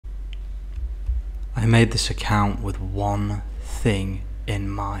I made this account with one thing in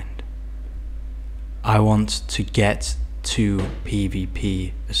mind. I want to get to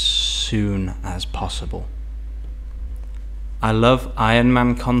PvP as soon as possible. I love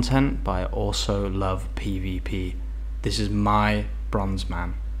Ironman content, but I also love PvP. This is my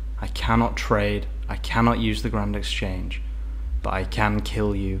Bronzeman. I cannot trade, I cannot use the Grand Exchange, but I can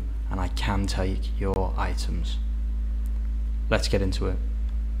kill you and I can take your items. Let's get into it.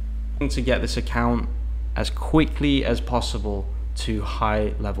 To get this account as quickly as possible to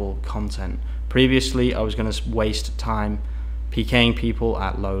high level content. Previously I was going to waste time PKing people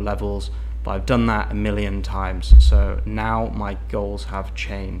at low levels, but I've done that a million times, so now my goals have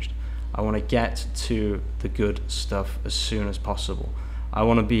changed. I want to get to the good stuff as soon as possible. I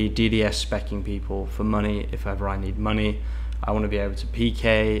want to be DDS speccing people for money if ever I need money. I want to be able to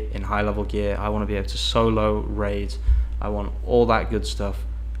PK in high level gear. I want to be able to solo raids. I want all that good stuff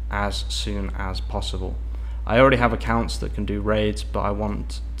as soon as possible. I already have accounts that can do raids, but I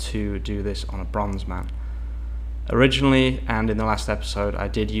want to do this on a Bronzeman. Originally, and in the last episode, I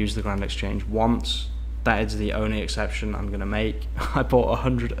did use the Grand Exchange once. That is the only exception I'm going to make. I bought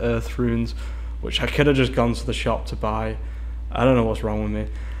 100 Earth Runes, which I could have just gone to the shop to buy. I don't know what's wrong with me.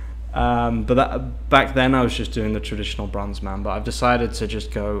 Back then I was just doing the traditional Bronzeman, but I've decided to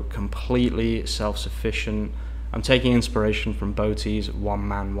just go completely self-sufficient. I'm taking inspiration from Boaty's One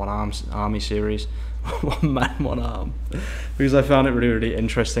Man, One Arm Army series. One Man, One Arm. Because I found it really, really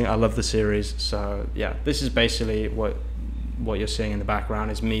interesting. I love the series. So yeah, this is basically what you're seeing in the background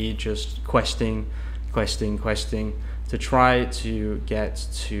is me just questing to try to get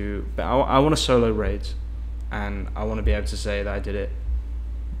to... I want to solo raids, and I want to be able to say that I did it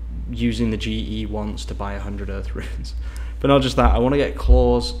using the GE once to buy 100 Earth Runes. But not just that, I want to get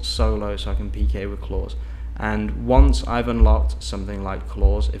claws solo so I can PK with claws. And once I've unlocked something like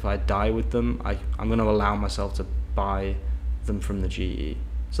claws, if I die with them, I'm going to allow myself to buy them from the GE.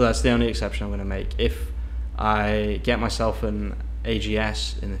 So that's the only exception I'm going to make. If I get myself an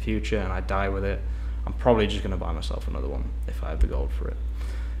AGS in the future and I die with it, I'm probably just going to buy myself another one if I have the gold for it.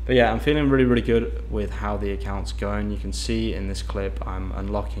 But yeah, I'm feeling really, really good with how the account's going. You can see in this clip I'm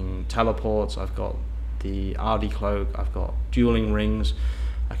unlocking teleports, I've got the RD cloak, I've got dueling rings,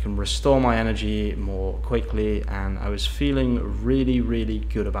 I can restore my energy more quickly, and I was feeling really, really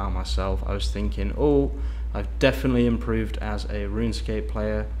good about myself. I was thinking, oh, I've definitely improved as a RuneScape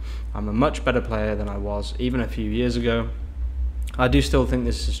player. I'm a much better player than I was even a few years ago. I do still think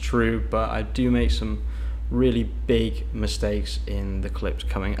this is true, but I do make some really big mistakes in the clips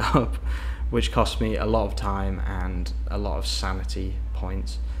coming up, which cost me a lot of time and a lot of sanity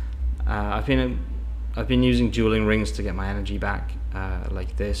points. I've been using dueling rings to get my energy back,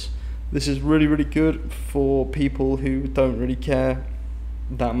 like this. This is really, really good for people who don't really care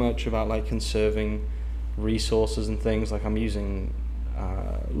that much about like conserving resources and things. Like I'm using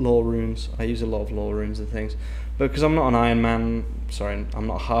lore runes. I use a lot of lore runes and things, but because I'm not an Ironman, sorry, I'm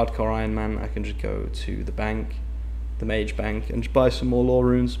not a hardcore Ironman, I can just go to the bank, the mage bank, and just buy some more lore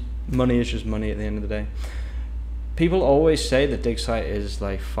runes. Money is just money at the end of the day. People always say that dig site is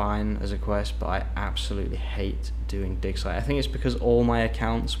like fine as a quest, but I absolutely hate doing dig site. I think it's because all my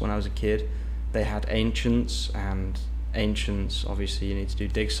accounts when I was a kid, they had ancients, and ancients obviously you need to do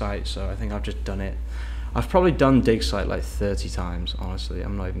dig site, so I think I've just done it. I've probably done dig site like 30 times, honestly,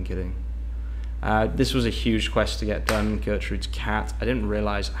 I'm not even kidding. This was a huge quest to get done, Gertrude's cat. I didn't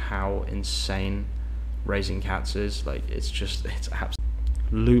realize how insane raising cats is. Like it's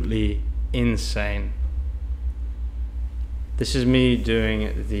absolutely insane. This is me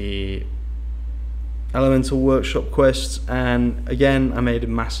doing the Elemental Workshop quests, and again I made a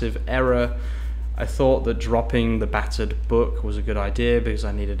massive error. I thought that dropping the battered book was a good idea because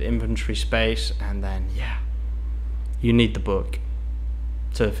I needed inventory space, and then yeah, you need the book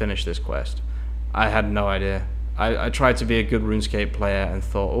to finish this quest. I had no idea. I tried to be a good RuneScape player and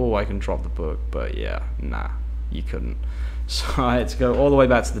thought, oh, I can drop the book, but yeah, nah, you couldn't. So I had to go all the way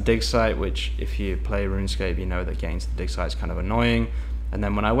back to the dig site, which if you play RuneScape you know that getting to the dig site is kind of annoying. And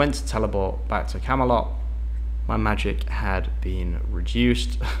then when I went to teleport back to Camelot, my magic had been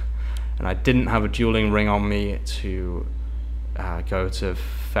reduced and I didn't have a dueling ring on me to go to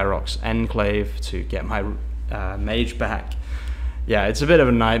Ferox Enclave to get my mage back. Yeah, it's a bit of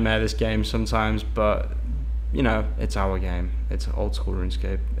a nightmare, this game sometimes, but you know, it's our game. It's Old School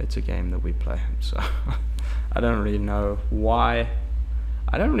Runescape. It's a game that we play, so I don't really know why.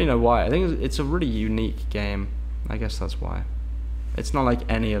 I think it's a really unique game. I guess that's why. It's not like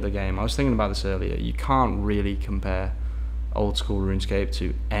any other game. I was thinking about this earlier. You can't really compare Old School RuneScape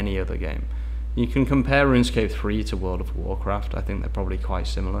to any other game. You can compare RuneScape 3 to World of Warcraft. I think they're probably quite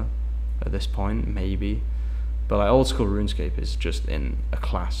similar. at this point, maybe. But like Old School Runescape is just in a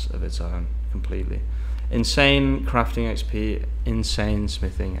class of its own completely. Insane crafting XP, insane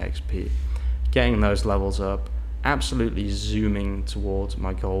smithing XP. Getting those levels up, absolutely zooming towards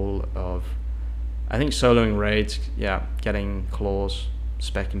my goal of, I think, soloing raids, yeah, getting claws,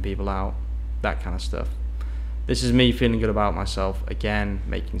 speccing people out, that kind of stuff. This is me feeling good about myself, again,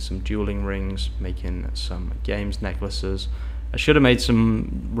 making some dueling rings, making some games necklaces. I should have made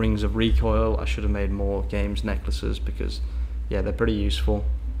some rings of recoil, I should have made more games necklaces because, yeah, they're pretty useful,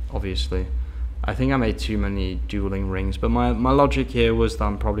 obviously. I think I made too many dueling rings, but my logic here was that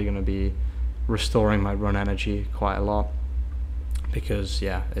I'm probably going to be restoring my run energy quite a lot because,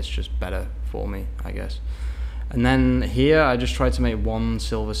 yeah, it's just better for me, I guess. And then here I just tried to make one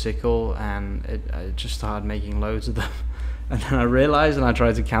silver sickle and I just started making loads of them. And then I realized and I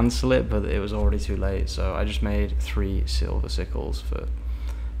tried to cancel it, but it was already too late. So I just made 3 silver sickles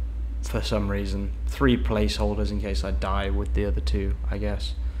for some reason. 3 placeholders in case I die with the other 2, I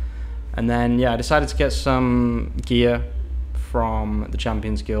guess. And then, yeah, I decided to get some gear from the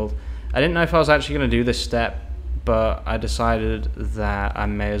Champions Guild. I didn't know if I was actually going to do this step, but I decided that I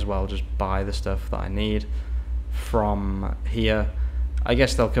may as well just buy the stuff that I need from here. I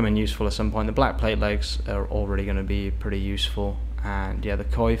guess they'll come in useful at some point. The black plate legs are already going to be pretty useful, and yeah, the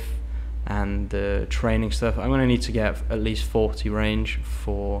coif and the training stuff. I'm going to need to get at least 40 range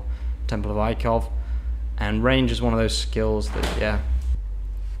for Temple of Ikov, and range is one of those skills that, yeah,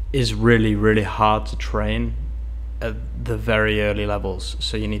 is really, really hard to train at the very early levels,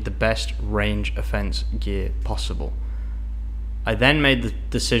 so you need the best range offense gear possible. I then made the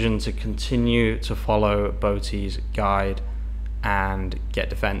decision to continue to follow Boti's guide and get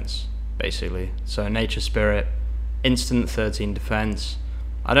defense, basically. So Nature Spirit, instant 13 defense.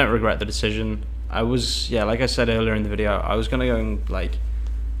 I don't regret the decision. I was, yeah, like I said earlier in the video, I was gonna go and like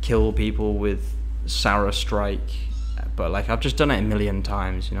kill people with Sarah Strike, but like I've just done it a million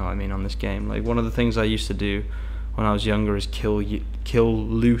times, you know what I mean, on this game. Like one of the things I used to do when I was younger is kill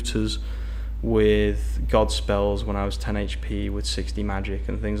looters with god spells when I was 10 HP with 60 magic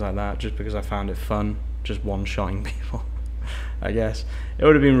and things like that, just because I found it fun, just one-shotting people. I guess it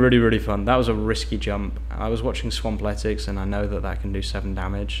would have been really, really fun. That was a risky jump. I was watching Swampletics and I know that that can do 7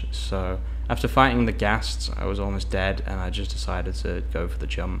 damage, so after fighting the ghasts I was almost dead and I just decided to go for the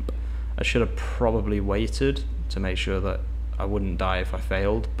jump. I should have probably waited to make sure that I wouldn't die if I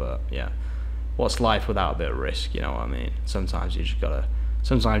failed, but yeah, what's life without a bit of risk, you know what I mean? Sometimes you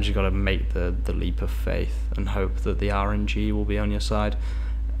gotta make the leap of faith and hope that the RNG will be on your side.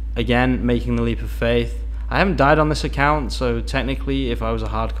 Again, making the leap of faith. I haven't died on this account, so technically if I was a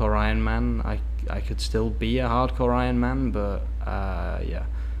hardcore Ironman, I could still be a hardcore Ironman, but yeah,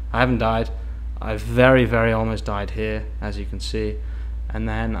 I haven't died. I very, very almost died here, as you can see. And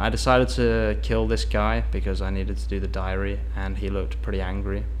then I decided to kill this guy because I needed to do the diary and he looked pretty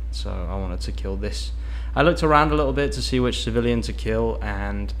angry, so I wanted to kill this. I looked around a little bit to see which civilian to kill,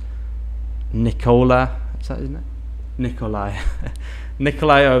 and Nicola, is that his name? Nikolai.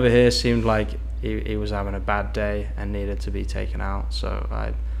 Nikolai over here seemed like he was having a bad day and needed to be taken out, so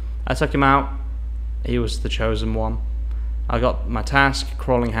I took him out. He was the chosen one. I got my task,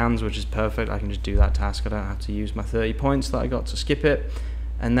 Crawling Hands, which is perfect. I can just do that task. I don't have to use my 30 points that I got to skip it.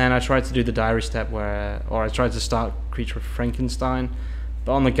 And then I tried to do the diary step or I tried to start Creature of Frankenstein,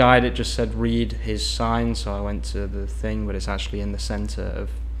 but on the guide it just said read his sign, so I went to the thing, but it's actually in the center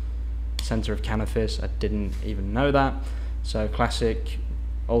of Canifis. I didn't even know that. So classic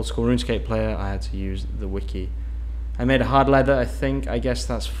Old School Runescape player, I had to use the wiki. I made a hard leather, I guess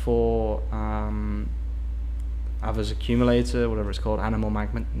that's for Ava's accumulator, whatever it's called, animal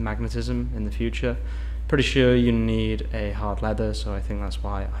magnetism in the future. Pretty sure you need a hard leather, so I think that's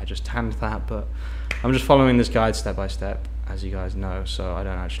why I just tanned that, but I'm just following this guide step by step, as you guys know, so I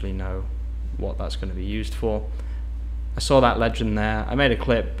don't actually know what that's going to be used for. I saw that legend there. I made a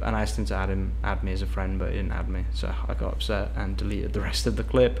clip and I asked him to add me as a friend, but he didn't add me, so I got upset and deleted the rest of the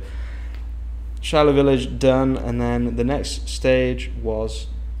clip. Shiloh Village done, and then the next stage was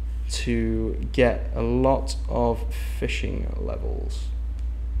to get a lot of fishing levels.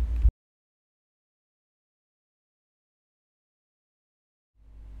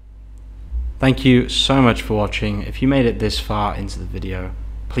 Thank you so much for watching. If you made it this far into the video,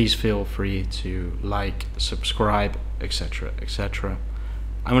 please feel free to like, subscribe, etc, etc.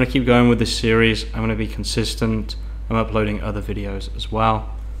 I'm going to keep going with this series. I'm going to be consistent. I'm uploading other videos as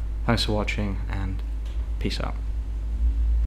well. Thanks for watching and peace out.